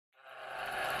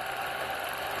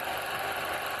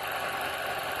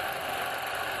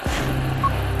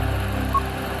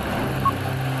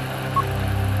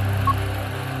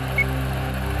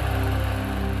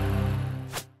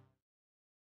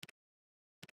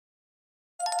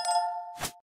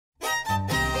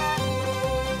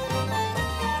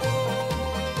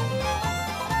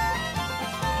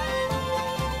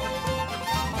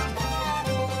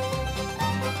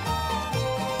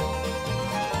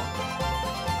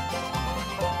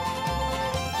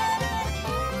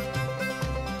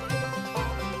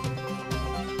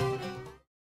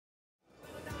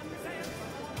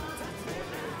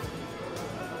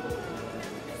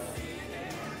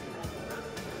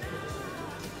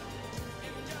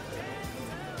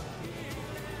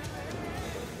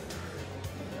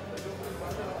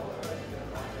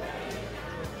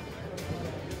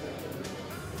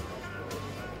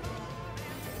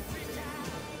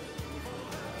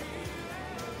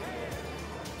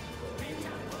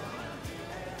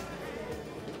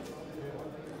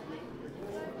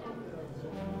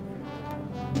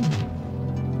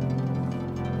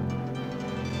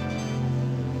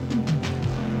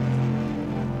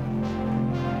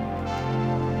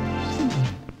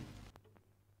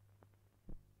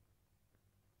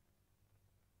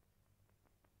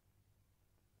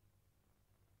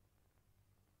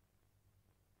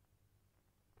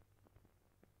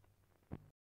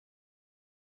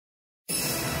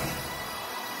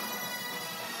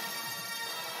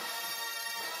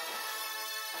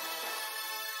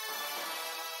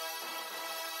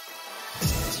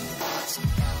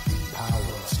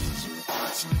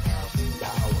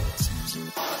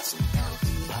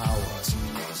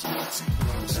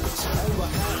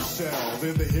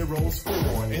They're the heroes for.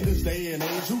 In this day and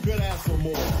age, who could ask for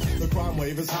more? The crime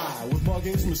wave is high, with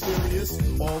muggings mysterious.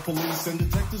 All police and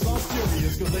detectives are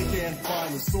furious, cause they can't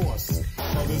find the source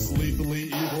of this lethally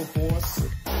evil force.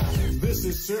 This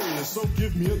is serious, so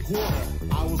give me a quarter.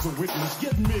 I was a witness,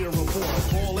 give me a report.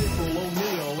 Call April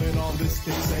O'Neil in on this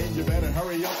case, and you better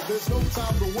hurry up, there's no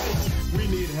time to wait. We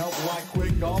need help like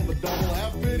quick on the double.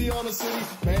 Have pity on the city,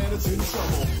 man, it's in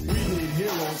trouble. We need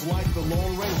heroes like the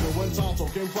Lone Ranger when Thompson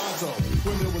came pronto.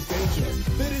 When there was danger,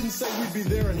 they didn't say we'd be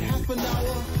there in half an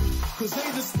hour, cause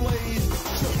they displayed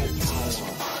triple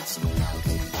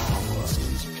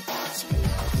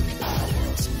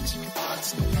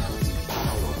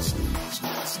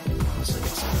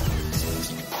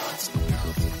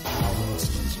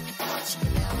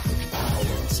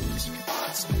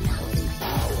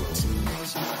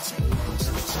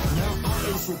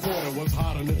This reporter was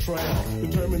hot on the trail,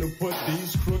 determined to put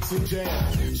these crooks in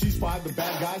jail. She spied the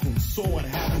bad guys and saw what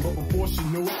happened, but before she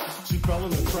knew it, she fell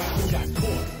in the trap and got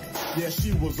caught. Yeah,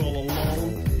 she was all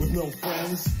alone, with no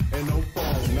friends and no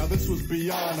phone. Now this was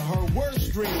beyond her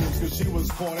worst dreams, cause she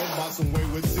was cornered by some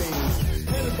wayward teens.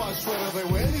 Headed by Shredder, they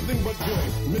were anything but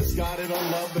good. Misguided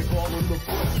on love, they called them the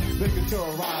foot. They could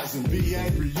terrorize and be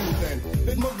angry youth, and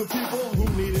they'd mug the people who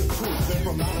needed proof. Then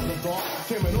from out of the dark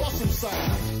came an awesome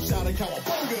sight, shouting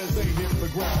cowabunga as they hit the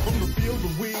ground. From the field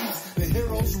of weeds, the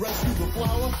heroes rescued the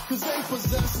flower, cause they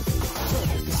possessed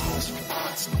turtle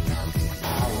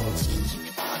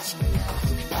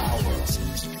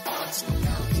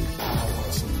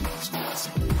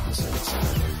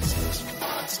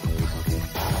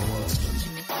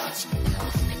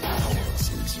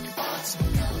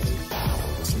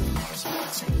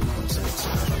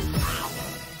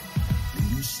When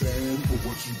you stand for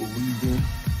what you believe in,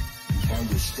 you find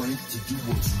the strength to do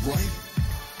what's right.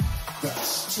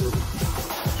 That's turtle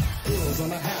power. Heroes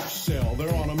on a half shell,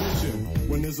 they're on a mission.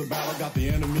 When there's a battle, got the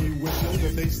enemy wishing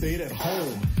that they stayed at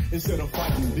home. Instead of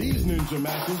fighting these ninja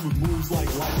masters with moves like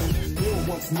lightning, they were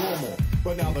once normal,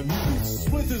 but now the mutants.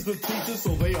 Splinter's the teacher,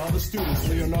 so they are the students.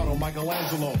 Leonardo,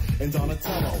 Michelangelo, and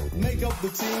Donatello make up the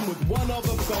team with one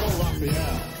other fellow,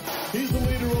 Raphael. He's the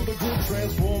leader of the group,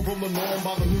 transformed from the norm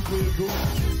by the nuclear goop.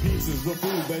 Pizza's the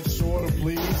food that's sure to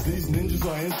please. These ninjas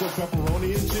are into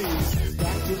pepperoni and cheese.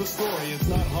 Back to the story, it's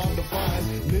not hard to find.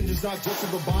 Ninjas not just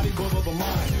of the body, but of the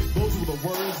mind. Those were the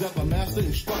words that the master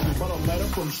instructed, but a letter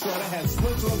from Shredder had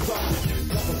Splinter abducted.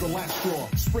 That was the last straw,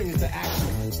 spring into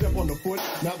action. Step on the foot,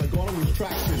 now they're gonna lose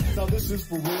traction. Now this is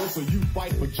for real, so you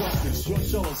fight for justice. Your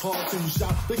shell is hard till you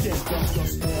shout, they can't dust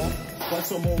us off. Like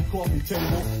some old coffee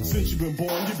table. Since you've been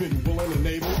born, you've been willing and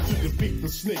able to defeat the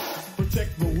snake,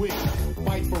 protect the weak,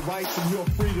 fight for rights and your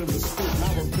freedom to speak.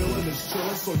 Now the villain is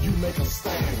chilling, so you make a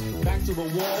stand. Back to the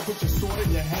wall, put your sword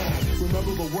in your hand.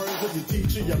 Remember the words of your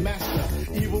teacher, your master.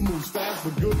 Evil moves fast,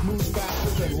 but good moves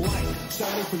faster than light.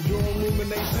 Shining for your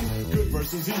illumination. Good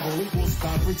versus evil equals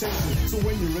confrontation. So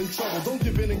when you're in trouble, don't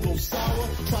give in and go sour.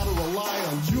 Try to rely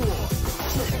on your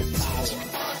triple power.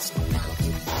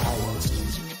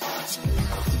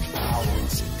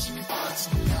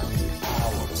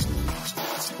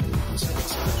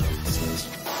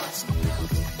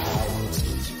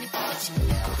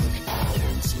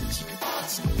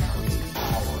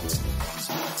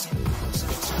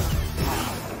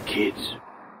 Kids.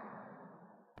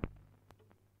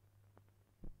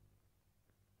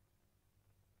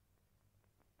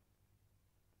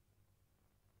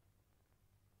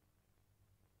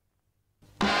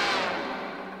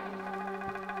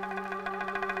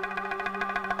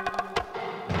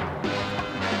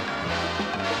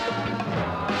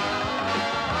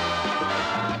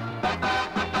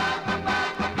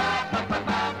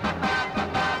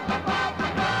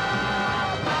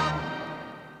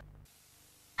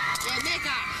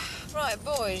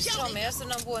 Boys, Tommy, that's the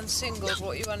 #1 single of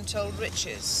What You Untold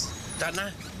Riches. Don't know.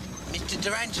 Mr.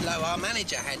 Durangelo, our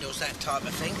manager, handles that type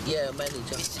of thing. Yeah,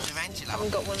 manager. Mr. Durangelo. I haven't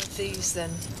got one of these, then.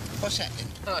 What's that, then?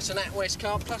 Oh, it's an NatWest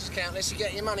card plus account, unless you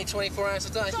get your money 24 hours a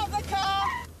day. Stop the car!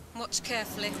 Watch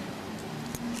carefully.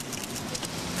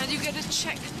 And you get a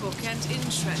checkbook and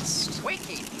interest.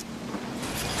 Wicked.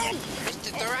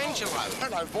 Mr. Durangelo.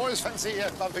 Hello, boys. Fancy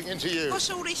bumping into you. What's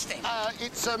all this, then?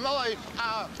 It's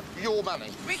your money.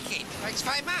 Wicked. Thanks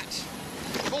very much.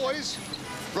 Boys,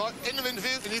 right, end of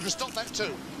interview, and you can stop that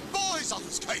too. Boys, I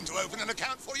was going to open an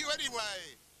account for you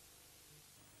anyway.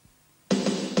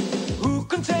 Who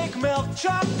can take milk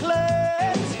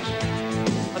chocolate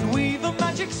and weave a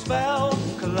magic spell?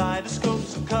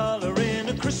 Kaleidoscopes of colour in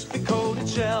a crispy coated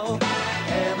shell.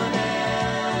 M&M.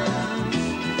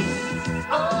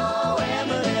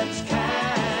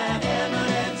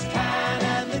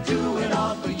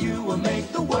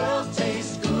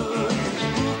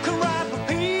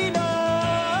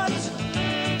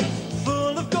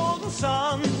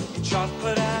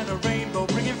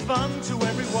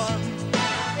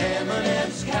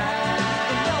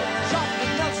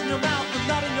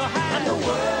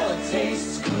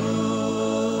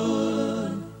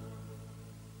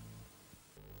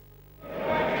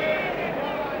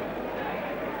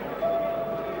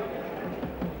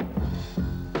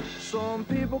 Some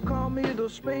people call me the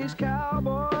space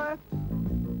cowboy.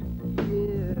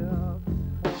 Yeah.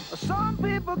 Some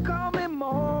people call me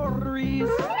Maurice.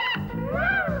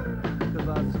 'Cause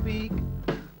I speak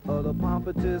of the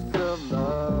pompatus of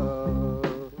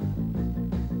love.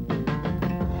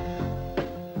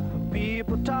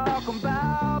 People talk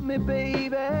about me,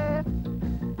 baby.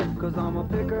 'Cause I'm a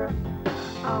picker,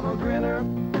 I'm a grinner,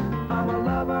 I'm a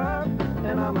lover,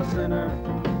 and I'm a sinner.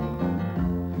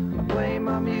 I play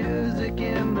my music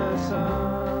in the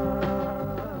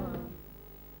sun.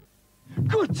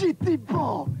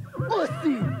 Cuchitipo,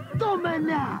 Osi,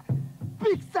 Tomana,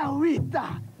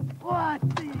 Pixawita,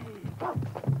 Wati.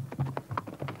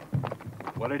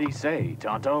 What did he say,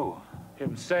 Tonto?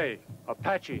 Him say,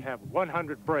 Apache have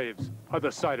 100 Braves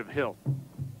other side of hill.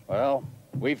 Well,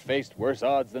 we've faced worse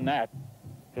odds than that.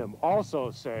 Him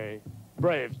also say,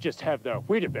 Braves just have their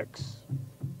Weetabix.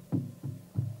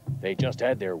 They just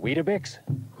had their Weetabix?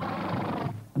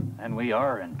 And we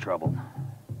are in trouble.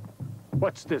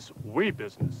 What's this we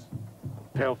business?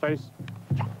 Paleface?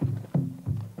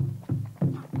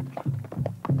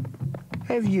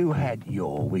 Have you had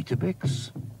your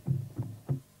Weetabix?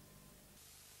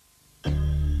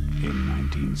 In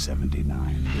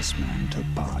 1979, this man took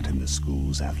part in the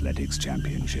school's athletics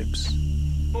championships.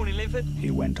 Morning, Linford. He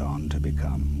went on to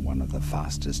become one of the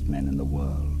fastest men in the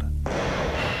world.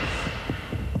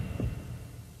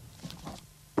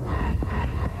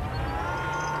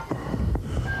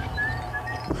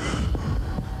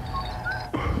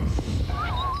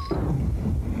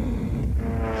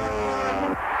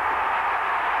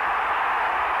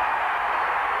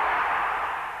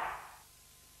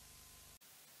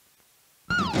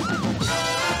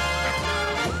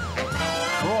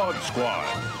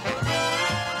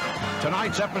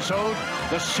 Tonight's episode,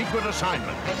 The Secret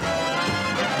Assignment.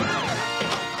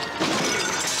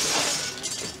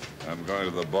 I'm going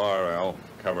to the bar, Al.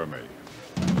 Cover me.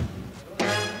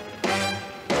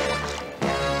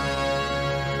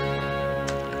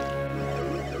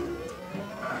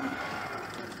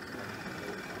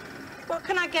 What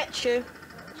can I get you?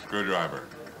 Screwdriver.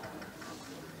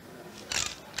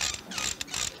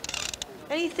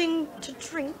 Anything to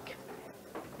drink?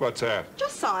 What's that?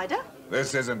 Just cider.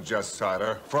 This isn't just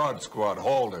cider. Fraud Squad,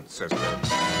 hold it, sister.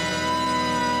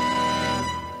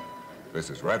 This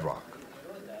is Red Rock.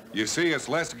 You see, it's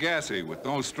less gassy with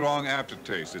no strong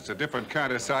aftertaste. It's a different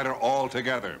kind of cider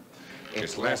altogether.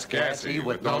 It's less gassy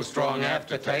with no strong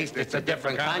aftertaste. It's a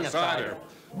different kind of cider.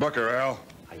 Booker, Al.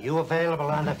 Are you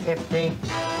available on the 15th?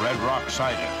 Red Rock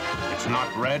cider. It's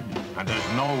not red, and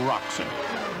there's no rocks in it.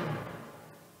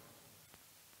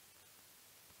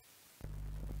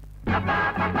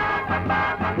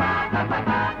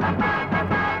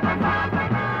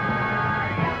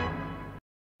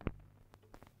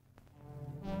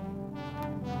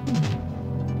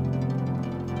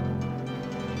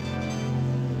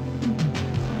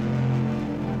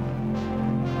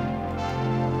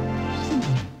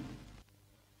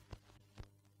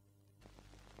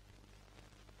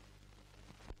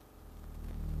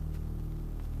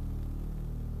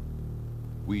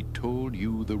 We told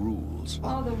you the rules.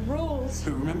 Oh, the rules.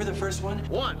 Remember the first one?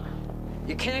 1,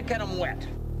 you can't get them wet.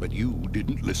 But you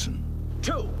didn't listen.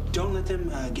 2, don't let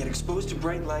them get exposed to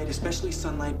bright light, especially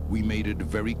sunlight. We made it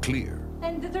very clear.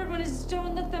 And the third one is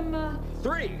don't let them,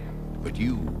 3. But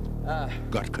you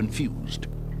got confused.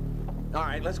 All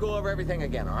right, let's go over everything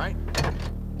again, all right?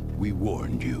 We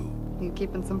warned you. You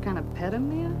keeping some kind of pet in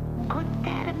there? Could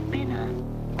that have been a...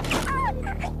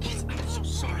 Jeez, I'm so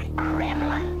sorry.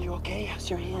 Gremlin. You okay? How's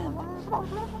your hand?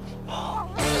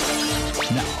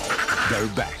 Now, they're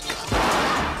back.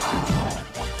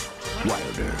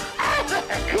 Wilder.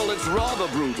 Well, it's rather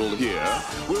brutal here.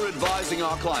 We're advising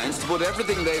our clients to put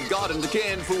everything they've got into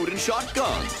canned food and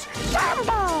shotguns.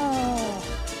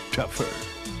 Tougher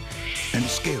and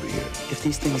scarier. If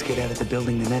these things get out of the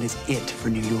building, then that is it for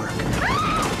New York.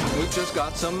 We've just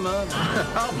got some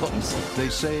problems. They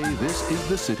say this is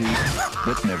the city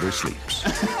that never sleeps.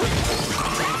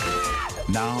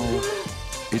 Now,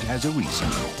 it has a reason.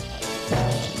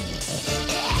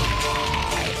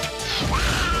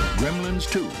 Gremlins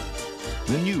 2,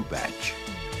 the new batch,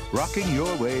 rocking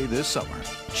your way this summer.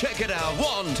 Check it out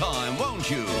one time, won't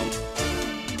you?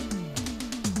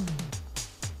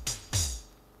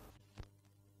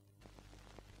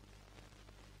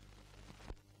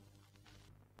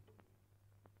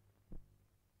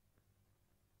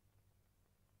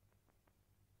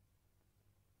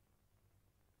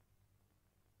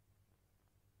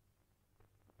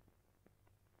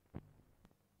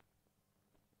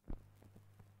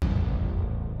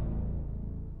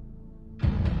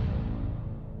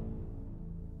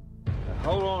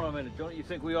 Hold on a minute. Don't you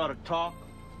think we ought to talk?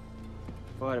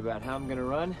 What, about how I'm gonna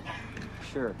run?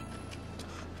 Sure.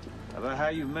 About how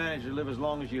you've managed to live as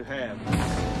long as you have.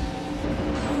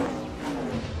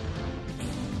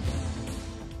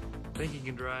 Think you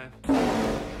can drive?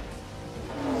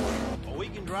 Oh, he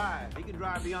can drive. He can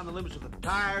drive beyond the limits of the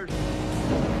tires,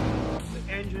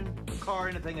 the engine, the car,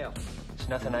 anything else. There's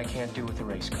nothing I can't do with a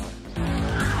race car.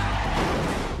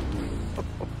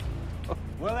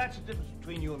 Well, that's the difference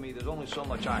between you and me. There's only so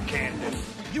much I can do.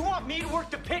 You want me to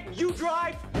work the pit and you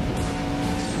drive?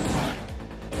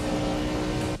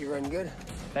 You run good?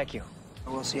 Thank you.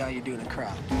 We'll see how you do in a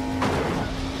crowd.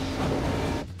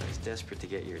 I was desperate to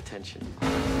get your attention. You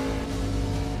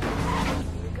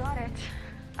got it.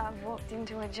 I've walked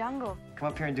into a jungle. Come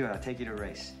up here and do it. I'll take you to a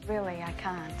race. Really, I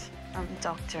can't. I'm a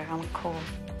doctor. I'm cool.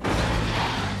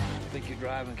 Think your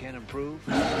driving can improve?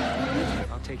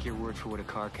 I'll take your word for what a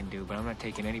car can do, but I'm not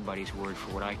taking anybody's word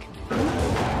for what I can do.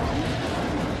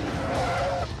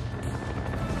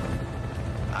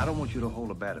 I don't want you to hold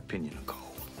a bad opinion of Cole.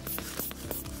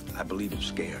 I believe it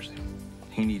scares him.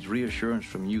 He needs reassurance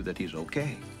from you that he's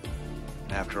okay.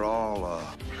 After all,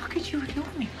 How could you ignore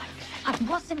me like that? I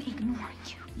wasn't ignoring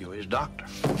you. you're his doctor.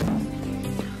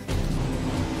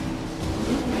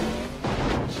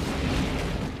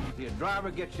 The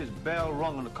driver gets his bell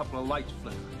rung and a couple of lights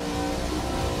flicker.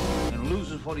 And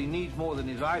loses what he needs more than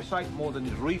his eyesight, more than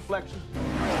his reflexes,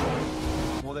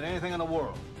 more than anything in the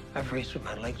world. I've raced with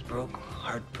my legs broke,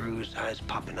 heart bruised, eyes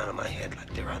popping out of my head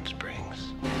like they're on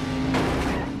springs.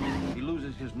 He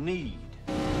loses his need.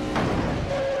 The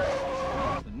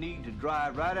need to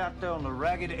drive right out there on the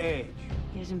ragged edge.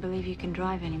 He doesn't believe you can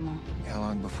drive anymore. How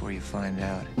long before you find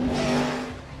out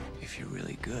if you're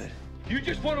really good? You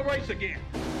just want to race again.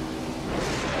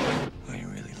 Well, you're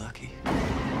really lucky.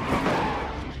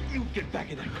 You get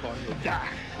back in that car and you'll die.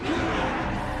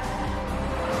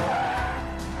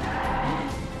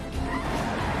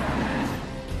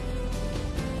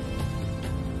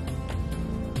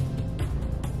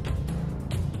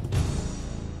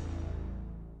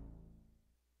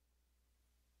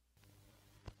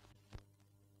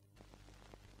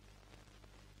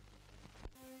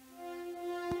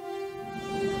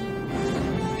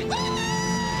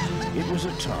 It was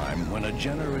a time when a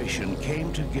generation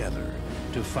came together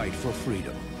to fight for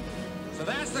freedom. So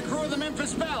that's the crew of the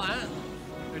Memphis Belle, huh?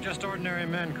 They're just ordinary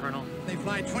men, Colonel. They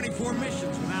fly 24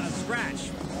 missions without a scratch.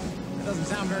 That doesn't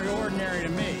sound very ordinary to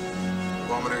me.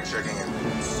 Bombardier checking in.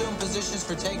 Assume positions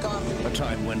for takeoff. A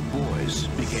time when boys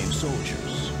became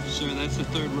soldiers. Sir, that's the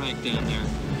Third Reich down there.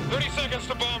 30 seconds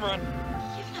to bomb run.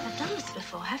 You've never done this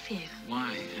before, have you?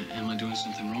 Why? Am I doing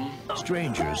something wrong?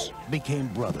 Strangers became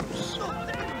brothers.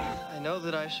 I know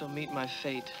that I shall meet my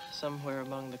fate somewhere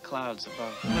among the clouds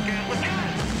above. Look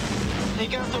out!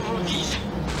 Take out the rookies.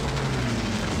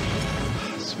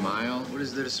 Smile? What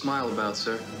is there to smile about,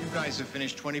 sir? You guys have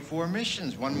finished 24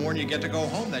 missions. One more and you get to go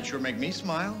home. That sure make me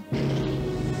smile.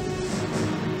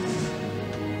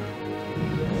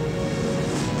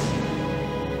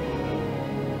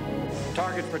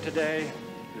 Target for today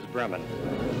is Bremen.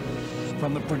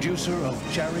 From the producer of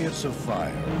Chariots of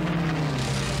Fire,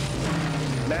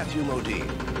 Matthew Modine,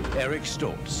 Eric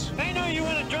Stoltz. I know you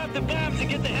want to drop the bombs and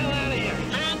get the hell out of here.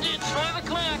 And it's 5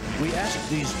 o'clock. We asked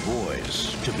these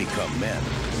boys to become men.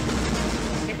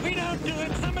 If we don't do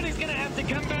it, somebody's going to have to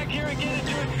come back here again and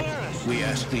do it for us. We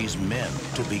asked these men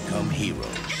to become heroes.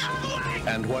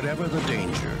 And whatever the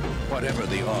danger, whatever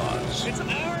the odds, It's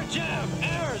our job,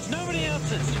 ours, nobody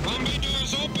else's. Bombay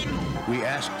doors open. we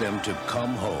asked them to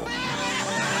come home.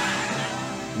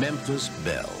 Memphis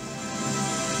Belle.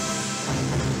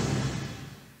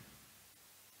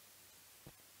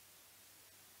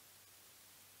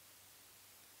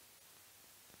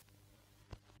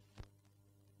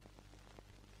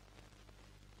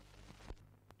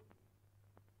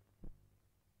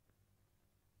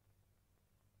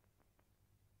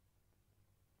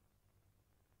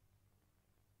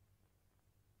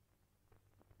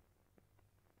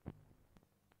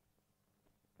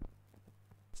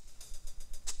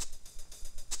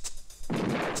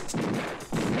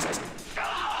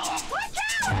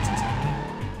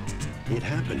 It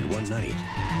happened one night.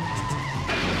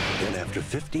 Then after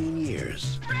 15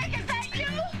 years, Rick, is that you?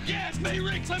 Yeah, it's me,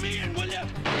 Rick. Let me in, will ya?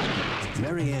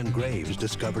 Mary Ann Graves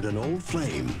discovered an old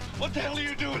flame What the hell are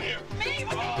you doing here? Me?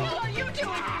 What the hell are you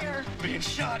doing here? Being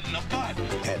shot in the butt.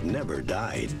 had never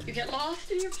died. You get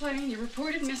lost in your plane, you're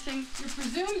reported missing, you're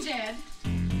presumed dead.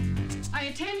 I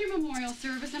attend your memorial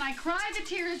service and I cry the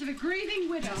tears of a grieving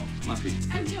widow. Muffy.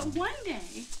 Until one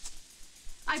day,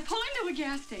 I pull into a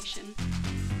gas station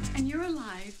and you're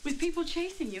alive with people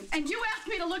chasing you. And you ask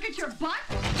me to look at your butt?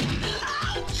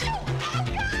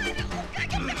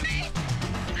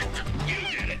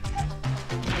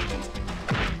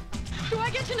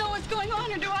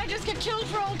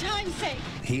 sake!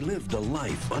 He lived a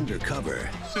life undercover.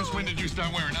 Since when did you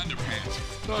start wearing underpants?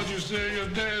 Thought you said your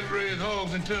dad raised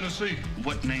hogs in Tennessee.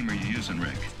 What name are you using,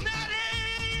 Rick?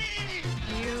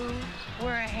 You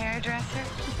were a hairdresser?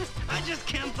 I just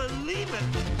can't believe it.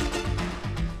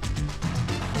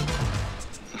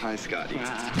 Hi, Scotty.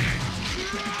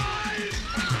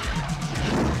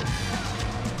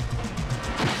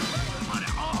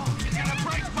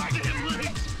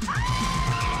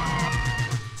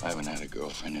 I haven't had a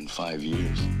girlfriend in 5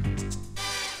 years.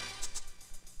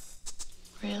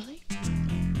 Really?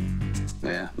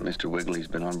 Yeah, Mr. Wiggly's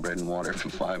been on bread and water for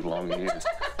 5 long years.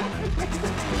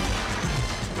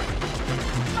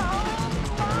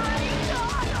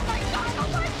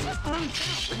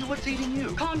 What's eating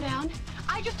you? Calm down.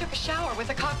 I just took a shower with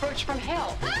a cockroach from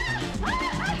hell.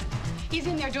 He's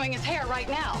in there doing his hair right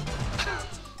now.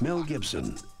 Mel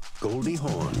Gibson, Goldie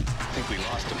Hawn. I think we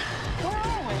lost him. Where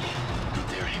are we? Not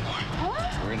there anymore.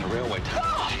 Huh? We're in the railway tunnel.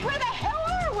 Oh, where the hell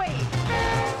are we?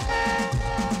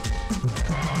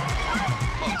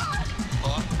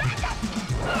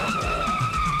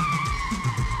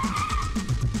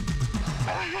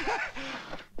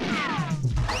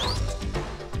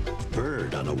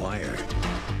 Bird on a Wire.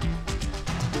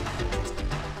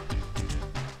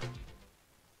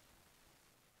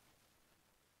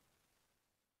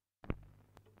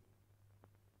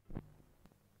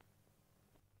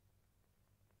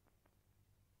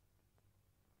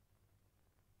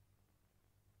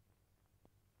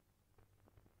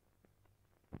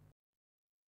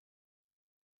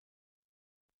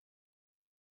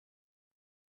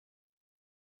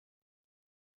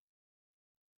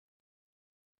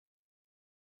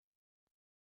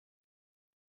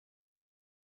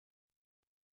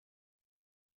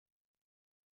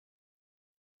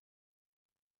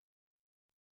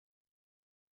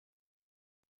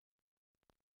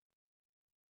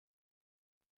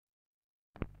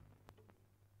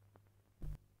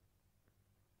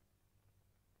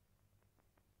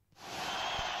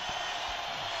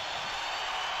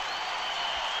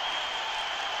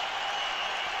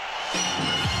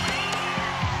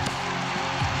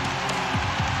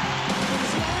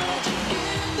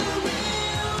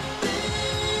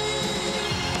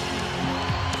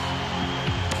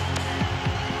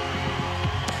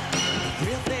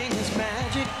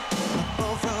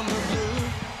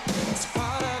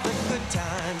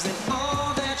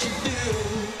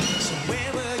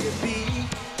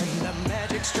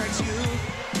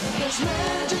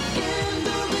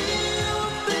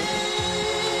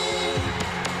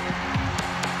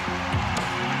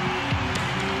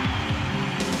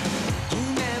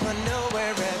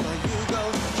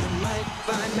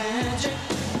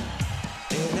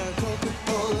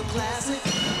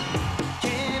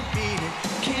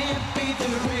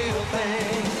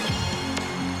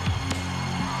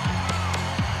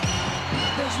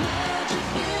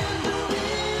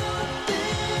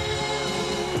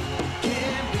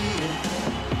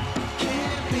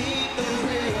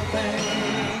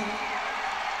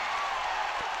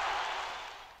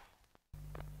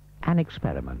 An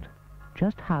experiment.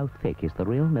 Just how thick is the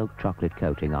real milk chocolate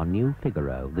coating on new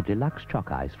Figaro, the deluxe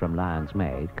chalk ice from Lion's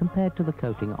Maid, compared to the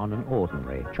coating on an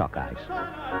ordinary chalk ice?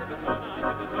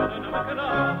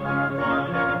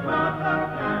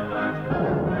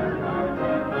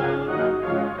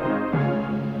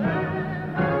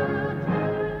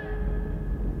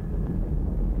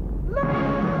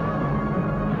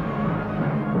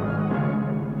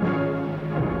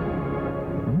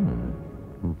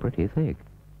 Pretty thick.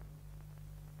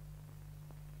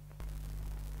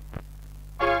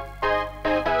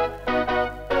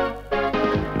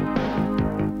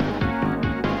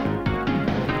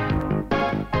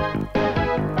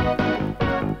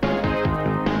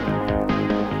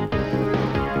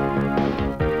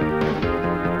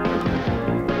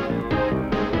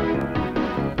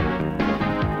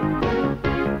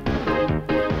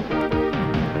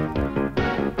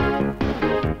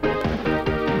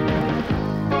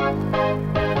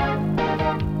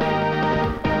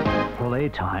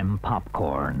 Playtime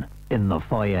popcorn in the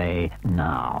foyer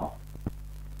now.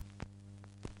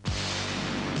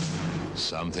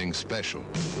 Something special,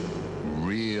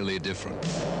 really different.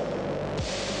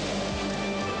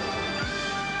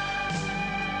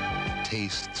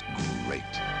 Tastes great.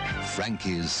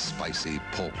 Frankie's spicy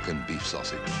pork and beef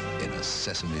sausage in a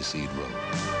sesame seed roll.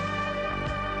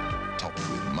 Topped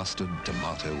with mustard,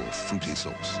 tomato, or fruity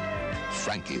sauce.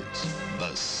 Frankie's,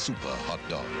 the super hot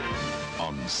dog.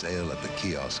 On sale at the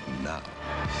kiosk now.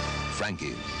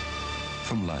 Frankie's,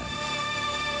 from Lion.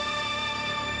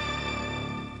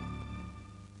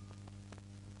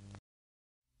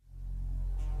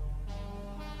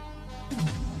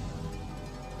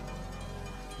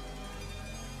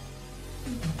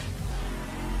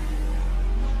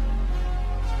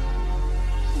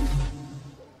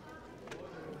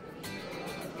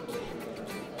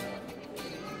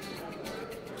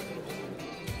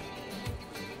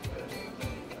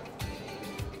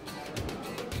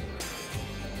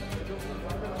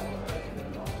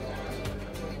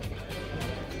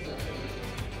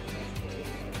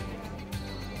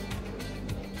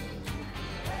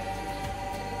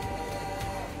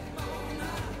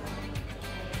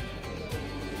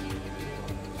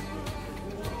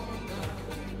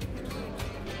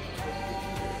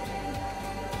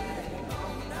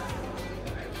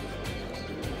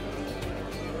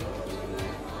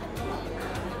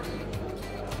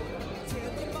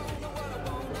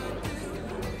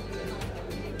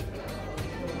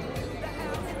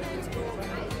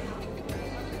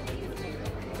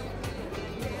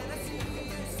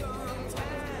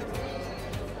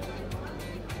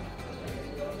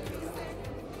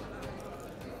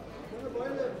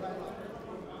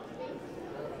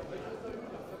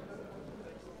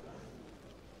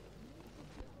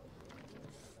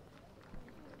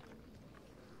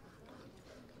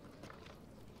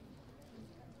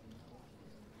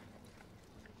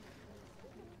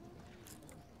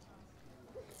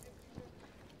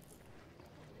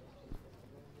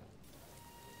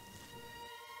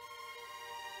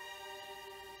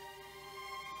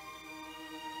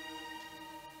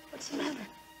 What's the matter?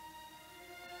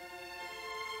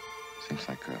 Seems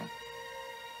like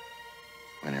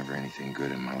whenever anything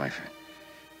good in my life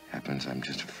happens, I'm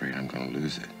just afraid I'm gonna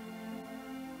lose it.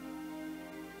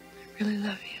 I really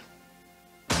love you.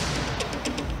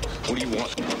 What do you want?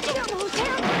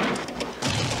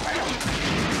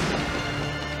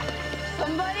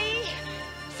 Somebody!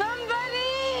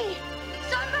 Somebody!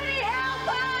 Somebody help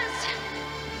us!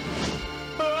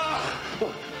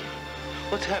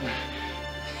 What's happening?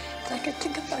 It's like I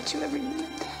think about you every minute.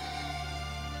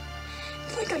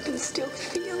 It's like I can still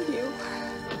feel you.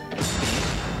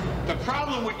 The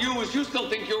problem with you is you still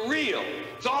think you're real.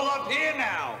 It's all up here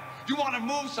now. You want to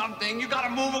move something, you got to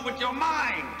move it with your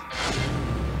mind.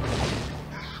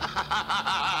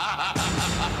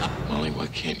 Molly, why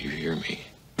can't you hear me?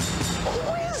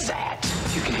 Who is that?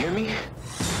 You can hear me?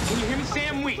 Can you hear me?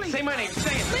 Sam Wheat. Say my name.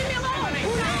 Say it. Leave me alone. Say my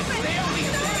name. Say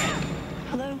it.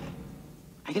 Hello?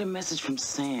 I get a message from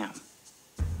Sam.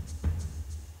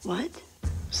 What?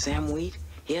 Sam Wheat?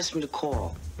 He asked me to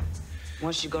call.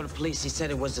 Once you go to police, he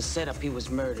said it was a setup. He was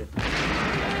murdered.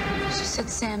 She said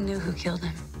Sam knew who killed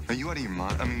him. Are you out of your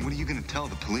mind? I mean, what are you gonna tell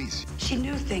the police? She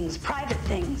knew things, private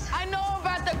things. I know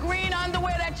about the green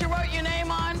underwear that you wrote your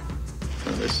name on.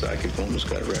 Well, this psychic woman's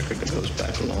got a record that goes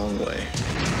back a long way.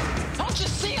 Don't you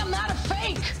see I'm not a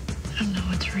fake? I don't know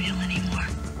what's real anymore.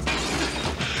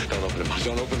 Don't open it.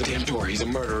 Don't open the damn door. He's a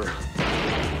murderer.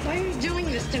 Why are you doing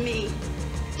this to me?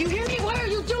 You hear me? Why are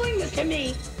you doing this to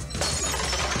me?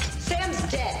 Sam's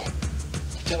dead.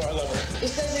 Tell her I love her. He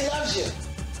says he loves you.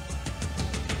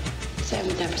 Sam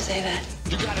would never say that.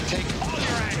 You got to take all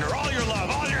your anger, all your love,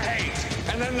 all your hate,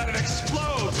 and then let it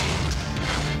explode.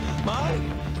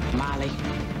 Molly,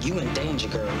 you in danger,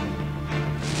 girl.